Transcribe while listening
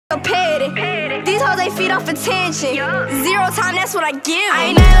Petty. These hoes, they feed off attention. 0 time, that's what I give. I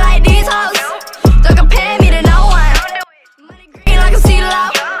ain't nothing like these hoes. Don't compare me to no one. Money green like a sea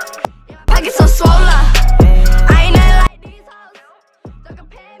love. Pockets so swollen. I ain't nothing like these hoes. Don't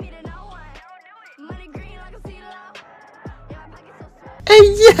compare me to no one. Money green like a sea love. Hey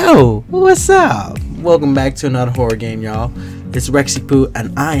yo, what's up? Welcome back to another horror game, y'all. It's Rexy Poo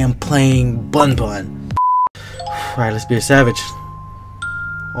and I am playing Bonbon. Alright, let's be a savage.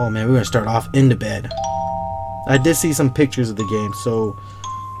 Oh man, we're gonna start off in the bed. I did see some pictures of the game, so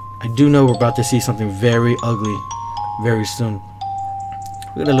I do know we're about to see something very ugly very soon.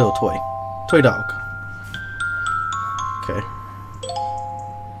 Look at a little toy dog. Okay.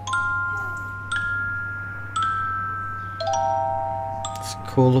 It's a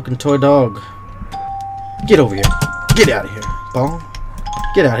cool looking toy dog. Get over here. Get out of here, ball.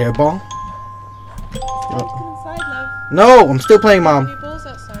 Get out of here, ball. Inside, love. No, I'm still playing, Mom. Your balls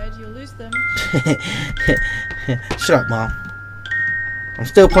outside, you'll lose them. Shut up, Mom. I'm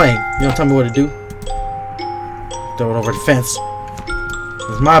still playing. You don't tell me what to do. Throw it over the fence.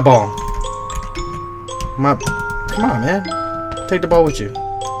 It's my ball. Come on, man. Take the ball with you.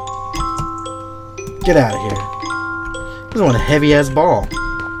 Get out of here. This is one heavy ass ball.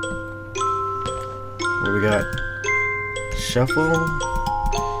 What we got? Shuffle.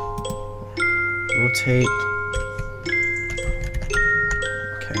 Rotate.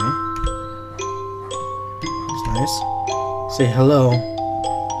 Okay. That's nice. Say hello.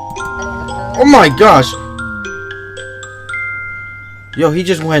 Oh my gosh! Yo, he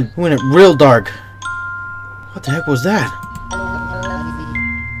just went real dark. What the heck was that?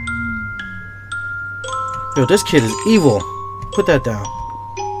 Yo, this kid is evil. Put that down.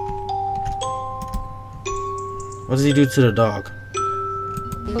 What does he do to the dog?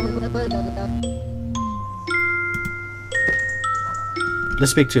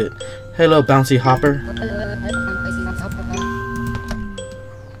 Let's speak to it. Hello, bouncy hopper.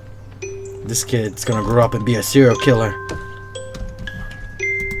 This kid's gonna grow up and be a serial killer.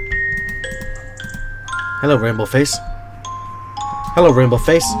 Hello, rainbow face. Hello, rainbow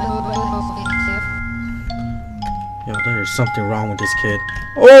face. Yo, there is something wrong with this kid.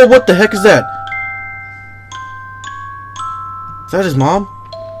 Oh, what the heck is that? Is that his mom?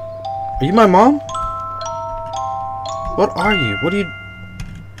 Are you my mom? What are you? What are you?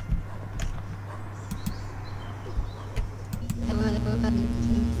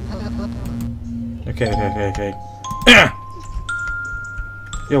 Okay.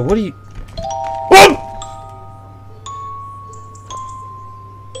 Yo, what are you? Whoa!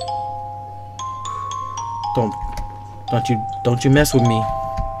 Don't you mess with me.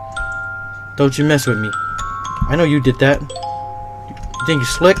 Don't you mess with me. I know you did that. You think you're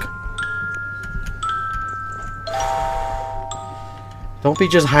slick? Don't be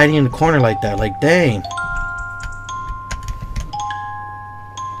just hiding in the corner like that. Like, dang.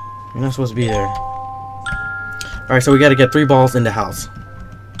 You're not supposed to be there. Alright, so we gotta get 3 balls in the house.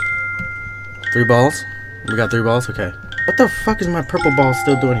 3 balls? We got 3 balls? Okay. What the fuck is my purple ball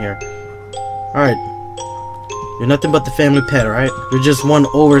still doing here? Alright. You're nothing but the family pet, alright? You're just one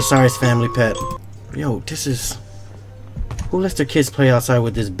oversized family pet. Yo, this is... Who lets their kids play outside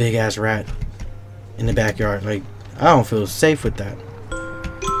with this big ass rat in the backyard? Like, I don't feel safe with that.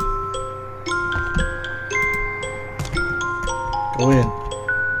 Go in.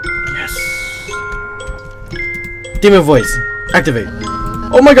 Yes. Demon voice. Activate.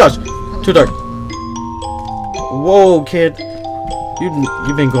 Oh my gosh. Too dark. Whoa, kid.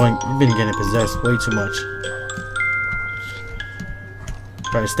 You've been getting possessed way too much.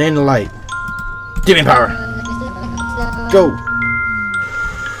 Alright, stay in the light. Demon power. Go.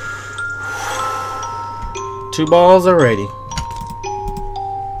 2 balls already.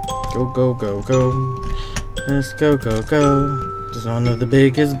 Go. Let's go. Just one of the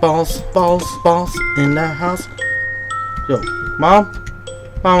biggest balls in the house. Yo, Mom,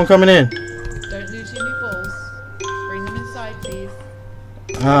 I'm coming in. Don't lose your new balls. Bring them inside, please.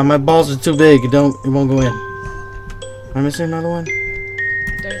 My balls are too big. It won't go in. Am I missing another one?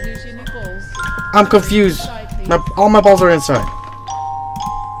 Don't lose your new balls. I'm confused. Inside, All my balls are inside.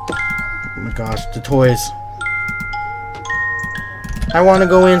 Oh my gosh, the toys. I want to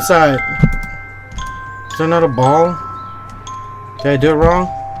go inside. Is there not a ball? Did I do it wrong?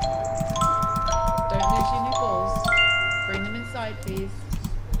 Don't lose your new balls. Bring them inside, please.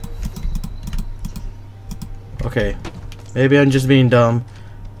 Okay. Maybe I'm just being dumb.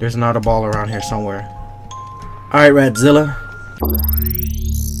 There's not a ball around here somewhere. Alright, Radzilla.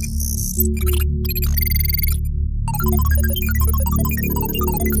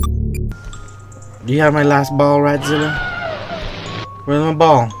 Do you have my last ball, Radzilla? Where's my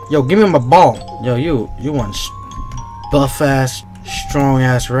ball? Yo, give me my ball. Yo, you one buff ass, strong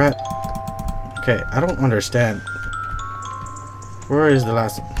ass rat. Okay, I don't understand. Where is the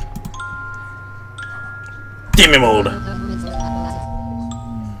last one? Demon mode.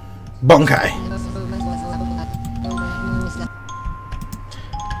 Bunkai.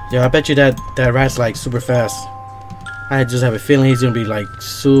 Yeah, I bet you that rat's like super fast. I just have a feeling he's gonna be like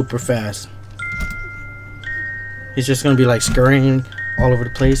super fast. He's just gonna be like scurrying all over the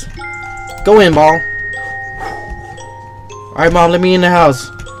place. Go in, ball. Alright, Mom, let me in the house.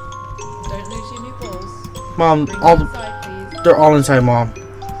 Don't lose your new balls. Mom, Bring all them inside, please. they're all inside, Mom.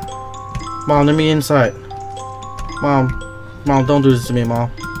 Mom, let me inside. Mom, don't do this to me,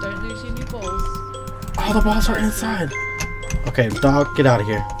 Mom. Don't lose your new balls. All the balls are inside. Okay, dog, get out of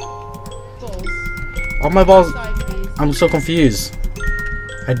here. Balls. All my balls. Inside, please. I'm so confused.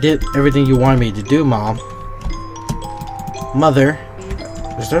 I did everything you wanted me to do, Mom. Mother,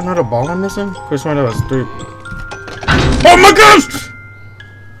 is there another ball I'm missing? Chris, one that was 3. Oh my gosh!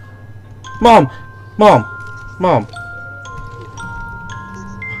 Mom!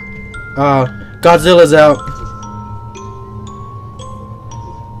 Godzilla's out.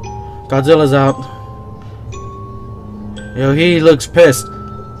 Godzilla's out. Yo, he looks pissed.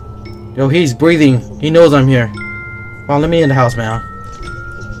 Yo, he's breathing. He knows I'm here. Mom, let me in the house, man.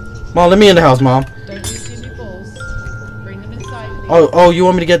 Mom, let me in the house, Mom. Don't lose your new balls. Bring them inside, please. Oh, you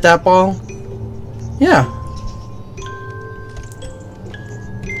want me to get that ball? Yeah.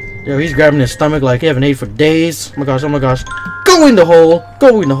 Yo, he's grabbing his stomach like he haven't ate for days. Oh my gosh. Go in the hole.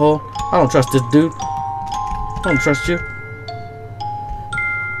 Go in the hole. I don't trust this dude. I don't trust you.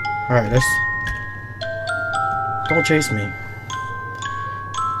 Alright, let's... Don't chase me.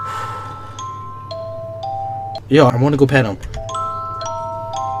 Yo, I want to go pet him.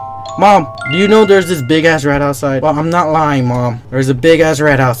 Mom, do you know there's this big ass rat outside? Well, I'm not lying, Mom. There's a big ass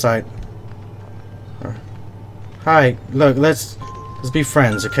rat outside. Hi, look, let's be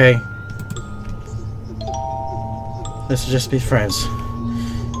friends, okay? Let's just be friends.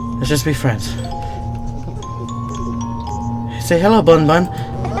 Let's just be friends. Say hello, Bonbon.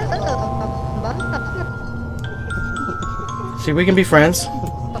 See, we can be friends.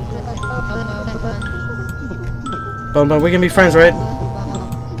 Bonbon, we can be friends, right?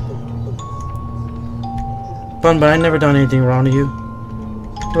 Bonbon, I never done anything wrong to you.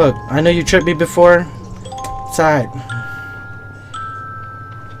 Look, I know you tripped me before. It's alright.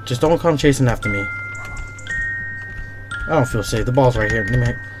 Just don't come chasing after me. I don't feel safe. The ball's right here. Let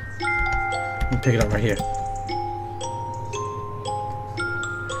me pick it up right here.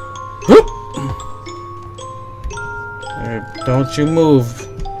 Whoop! Don't you move.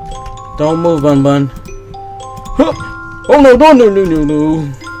 Don't move, Bonbon. Oh no, no.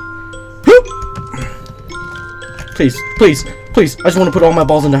 Whoop! Please. I just want to put all my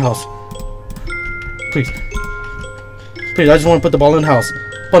balls in the house. Please, I just want to put the ball in the house.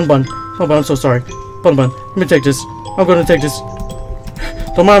 Bonbon, I'm so sorry. Bonbon, let me take this. I'm gonna take this.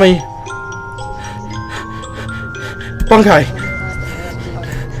 Don't mind me. Bunkai.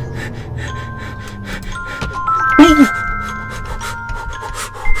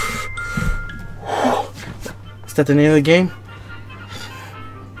 Is that the name of the game?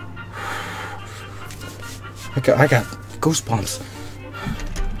 I got goosebumps.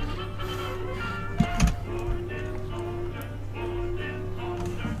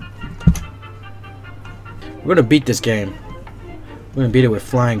 We're gonna beat this game. We're gonna beat it with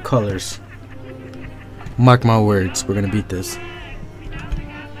flying colors. Mark my words, we're gonna beat this.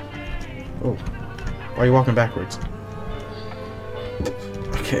 Oh, why are you walking backwards?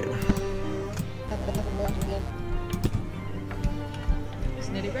 Okay. It's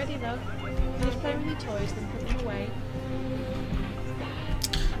nearly ready, love. Finish playing with your toys, then put them away.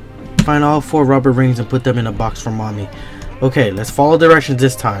 Find all 4 rubber rings and put them in a box for Mommy. Okay, let's follow directions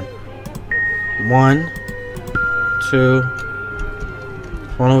this time. 1, 2,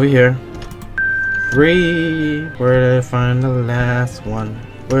 1 over here. 3. Where did I find the last one?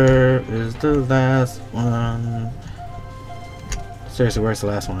 Where is the last one? Seriously, where's the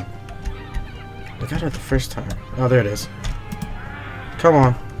last one? I got it the first time. Oh, there it is. Come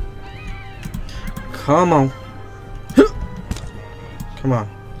on. Come on. Come on.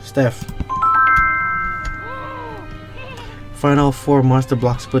 Steph. Find all 4 monster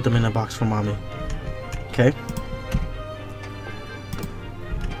blocks, put them in a box for Mommy. Okay.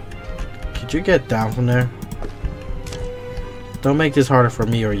 Could you get down from there? Don't make this harder for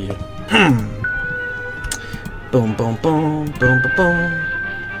me or you. Boom, boom, boom, boom, boom, boom.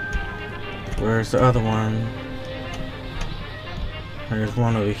 Where's the other one? There's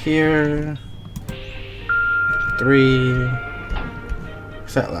one over here. 3.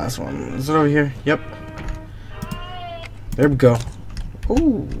 What's that last one? Is it over here? Yep. There we go.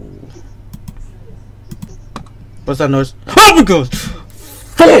 Ooh. What's that noise? Oh my god!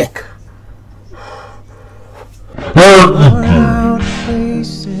 Fuck! Loud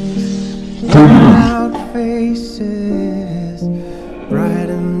faces, bright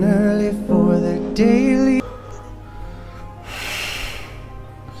and early for the daily.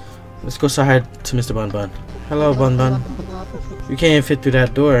 Let's go say hi to Mr. Bonbon. Hello, Bonbon. You can't fit through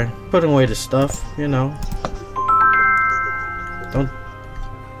that door. Put away the stuff, you know. Don't.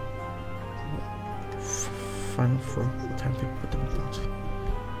 Final four. Time to put them in the box.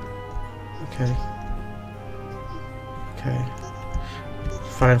 Okay. Okay.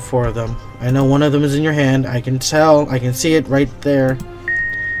 Find 4 of them. I know one of them is in your hand. I can tell. I can see it right there.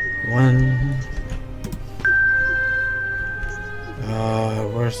 1.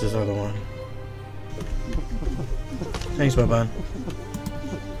 Where's this other one? Thanks, Bonbon.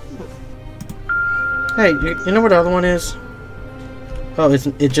 Hey, you know where the other one is? Oh,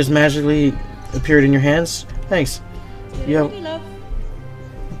 it just magically appeared in your hands? Thanks. You have...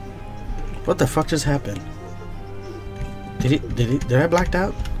 What the fuck just happened? Did I blacked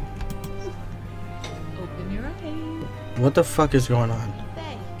out? Open your eyes. What the fuck is going on?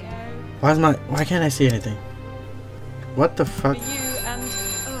 There you go. Why can't I see anything? What the fuck? For you and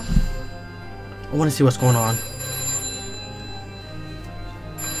I want to see what's going on.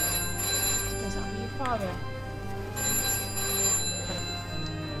 is that for your father?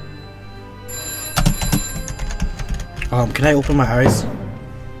 Can I open my eyes?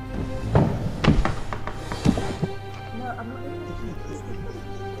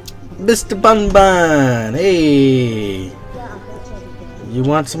 Mr. Bonbon! Hey! You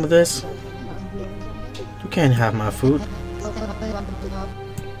want some of this? You can't have my food.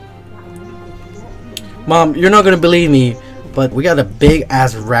 Mom, you're not gonna believe me, but we got a big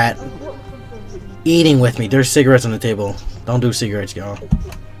ass rat eating with me. There's cigarettes on the table. Don't do cigarettes, y'all.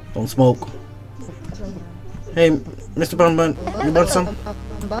 Don't smoke. Hey, Mr. Bonbon, you want some?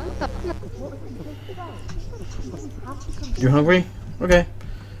 You're hungry? Okay.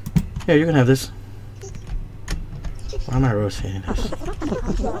 Here, you can have this. Why am I rotating this?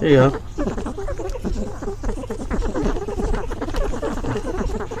 Here you go.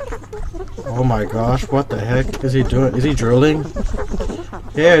 Oh my gosh, what the heck is he doing? Is he drooling?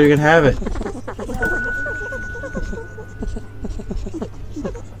 Here, you can have it.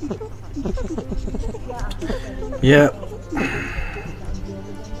 Yeah.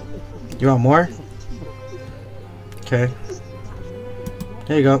 You want more? Okay.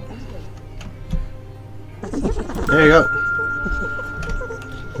 There you go. There you go.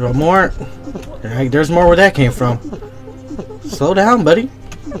 You want more? There's more where that came from. Slow down, buddy.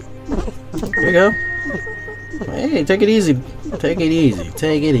 There you go. Hey, take it easy. Take it easy.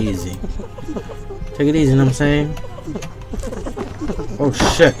 Take it easy. Take it easy, you know what I'm saying? Oh,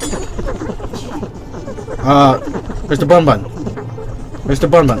 shit. Mr. Bonbon. Mr.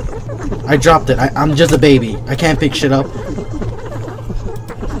 Bonbon. I dropped it. I'm just a baby. I can't pick shit up.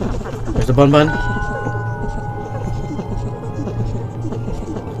 Mr. Bonbon.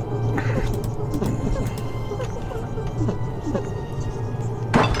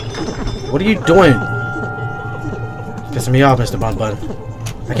 What are you doing? Pissing me off, Mr. Bonbon.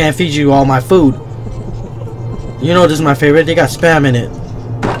 I can't feed you all my food. You know this is my favorite. They got spam in it.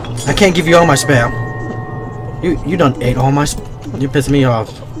 I can't give you all my spam. You done ate all my you pissed me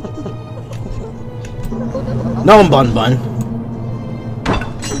off. No, Bonbon.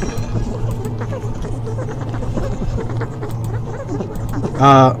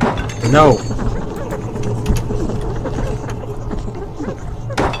 No.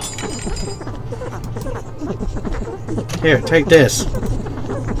 Here, take this.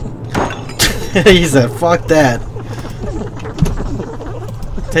 He said, fuck that.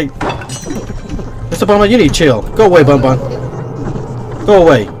 Take... Mr. Bonbon, you need to chill. Go away, Bonbon. Go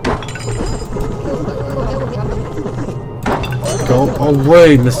away. Go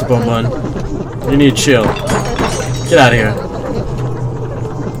away, Mr. Bonbon. You need to chill. Get out of here.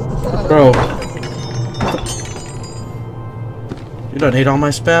 Bro. You done ate all my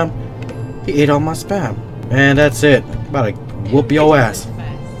spam? He ate all my spam. Man, that's it. About to whoop your ass.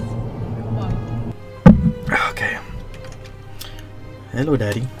 Okay. Hello,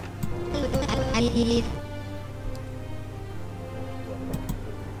 Daddy.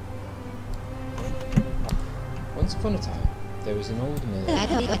 Once upon a time, there was an old mill that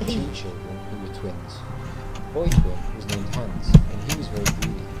had 2 children who were twins. The boy twin was named Hans, and he was very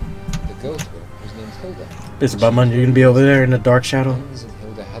greedy. The girl twin was named Hilda. Mr. Bonbon, you're gonna be over there in the dark shadow? Hans and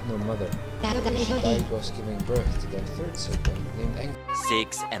Hilda had no mother, so died whilst giving birth to their third sibling named Engel.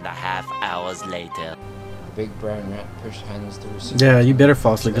 6.5 hours later. The big brown rat pushed Hans to receive. Yeah, you better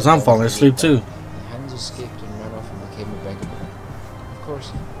fall asleep, because I'm falling asleep too. Hans escaped and ran off and became a beggar. Of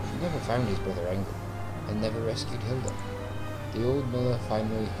course, he never found his brother Engel, and never rescued Hilda. The old miller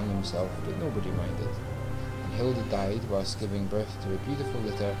finally hung himself, but nobody minded. And Hilda died whilst giving birth to a beautiful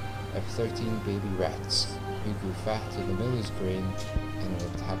litter of 13 baby rats, who grew fat in the miller's grain and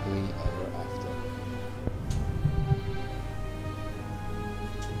lived happily ever after.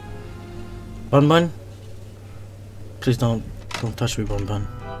 Bonbon? Please don't touch me, Bonbon.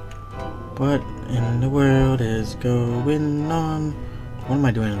 What in the world is going on? What am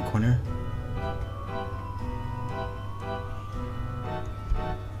I doing in the corner?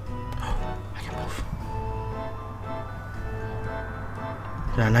 Oh, I can move.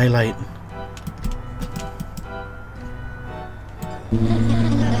 Got a night light.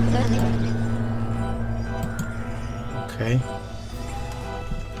 Okay.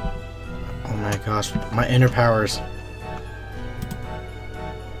 Oh my gosh, my inner powers.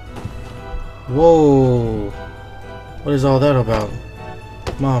 Whoa! What is all that about?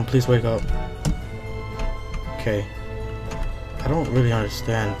 Mom, please wake up. Okay. I don't really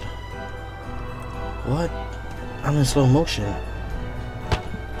understand. What? I'm in slow motion.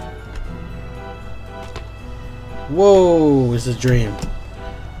 Whoa! It's a dream.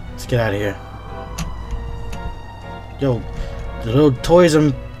 Let's get out of here. Yo, the little toys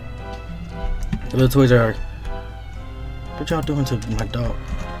are... What y'all doing to my dog?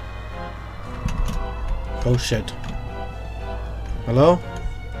 Oh shit. Hello?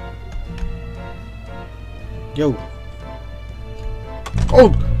 Yo. Oh!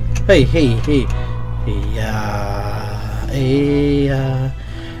 Hey. Hey,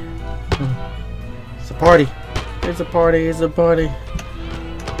 it's a party. It's a party.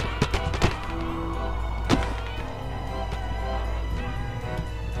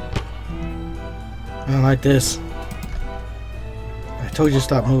 I don't like this. I told you to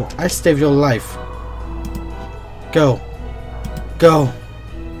stop moving. I saved your life. Go.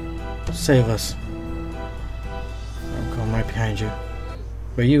 Save us. I'm coming right behind you.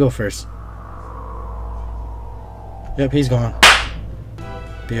 But you go first. Yep, he's gone.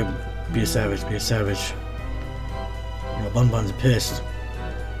 Be a savage. You know, Bonbon's pissed.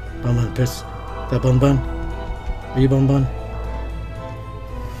 Bonbon's pissed. That Bonbon? Are you Bonbon?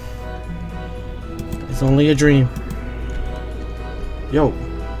 It's only a dream. Yo.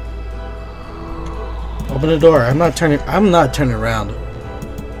 Open the door. I'm not turning around.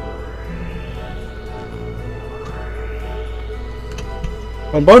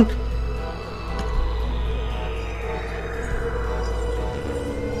 Bonbon?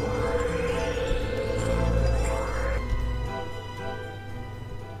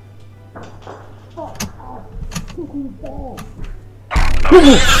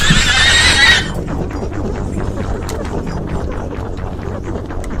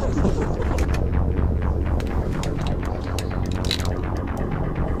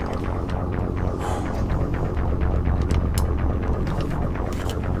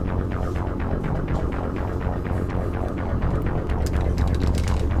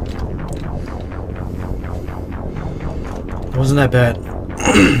 Wasn't that bad.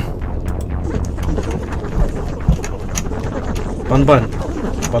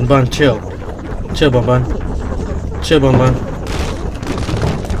 Bonbon, chill, Bonbon, Bonbon.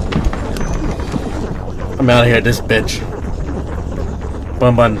 I'm out of here, this bitch.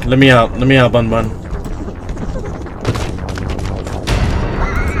 Bonbon, let me out, Bonbon.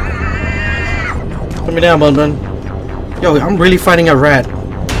 Put me down, Bonbon. Yo, I'm really fighting a rat.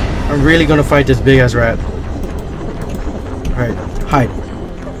 I'm really gonna fight this big ass rat. Alright, hide.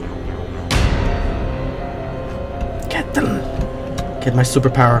 Get my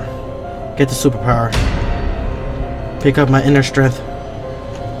superpower. Get the superpower. Pick up my inner strength.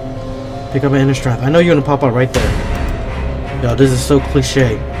 I know you're gonna pop out right there. Yo, this is so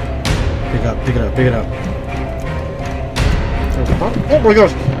cliche. Pick it up. Oh my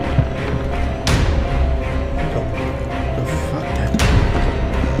gosh!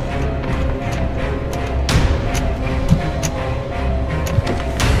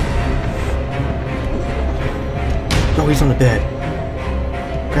 Oh, he's on the bed.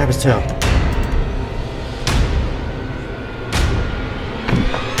 Grab his tail.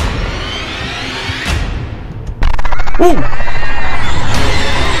 Woo!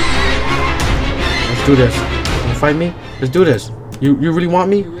 Let's do this. You fight me? Let's do this. You really want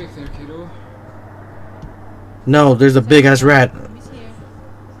me? You awake there, kiddo? No, there's a big ass rat.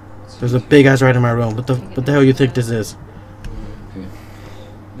 There's a big ass rat in my room. What the hell you think this is? Okay.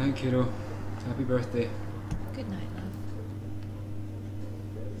 Night, kiddo. Happy birthday. Good night, love.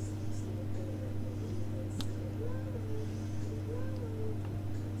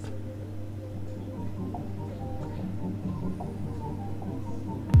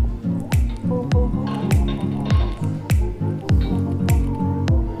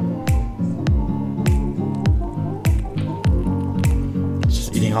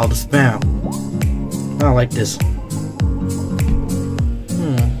 Just eating all the spam. I don't like this.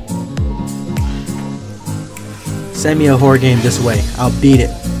 Send me a horror game this way. I'll beat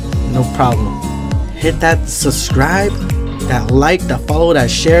it. No problem. Hit that subscribe, that like, that follow, that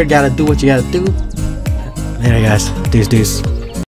share. Gotta do what you gotta do. Later, guys. Deuce, deuce.